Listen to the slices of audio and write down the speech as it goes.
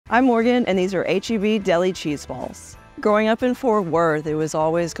I'm Morgan, and these are H-E-B Deli Cheeseballs. Growing up in Fort Worth, it was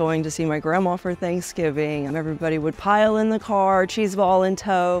always going to see my grandma for Thanksgiving. Everybody would pile in the car, cheese ball in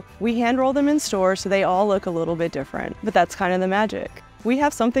tow. We hand roll them in store so they all look a little bit different, but that's kind of the magic. We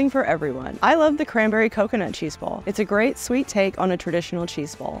have something for everyone. I love the cranberry coconut cheese ball. It's a great sweet take on a traditional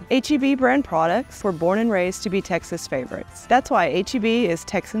cheese ball. H-E-B brand products were born and raised to be Texas favorites. That's why H-E-B is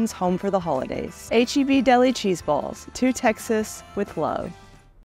Texans' home for the holidays. H-E-B Deli Cheeseballs, to Texas with love.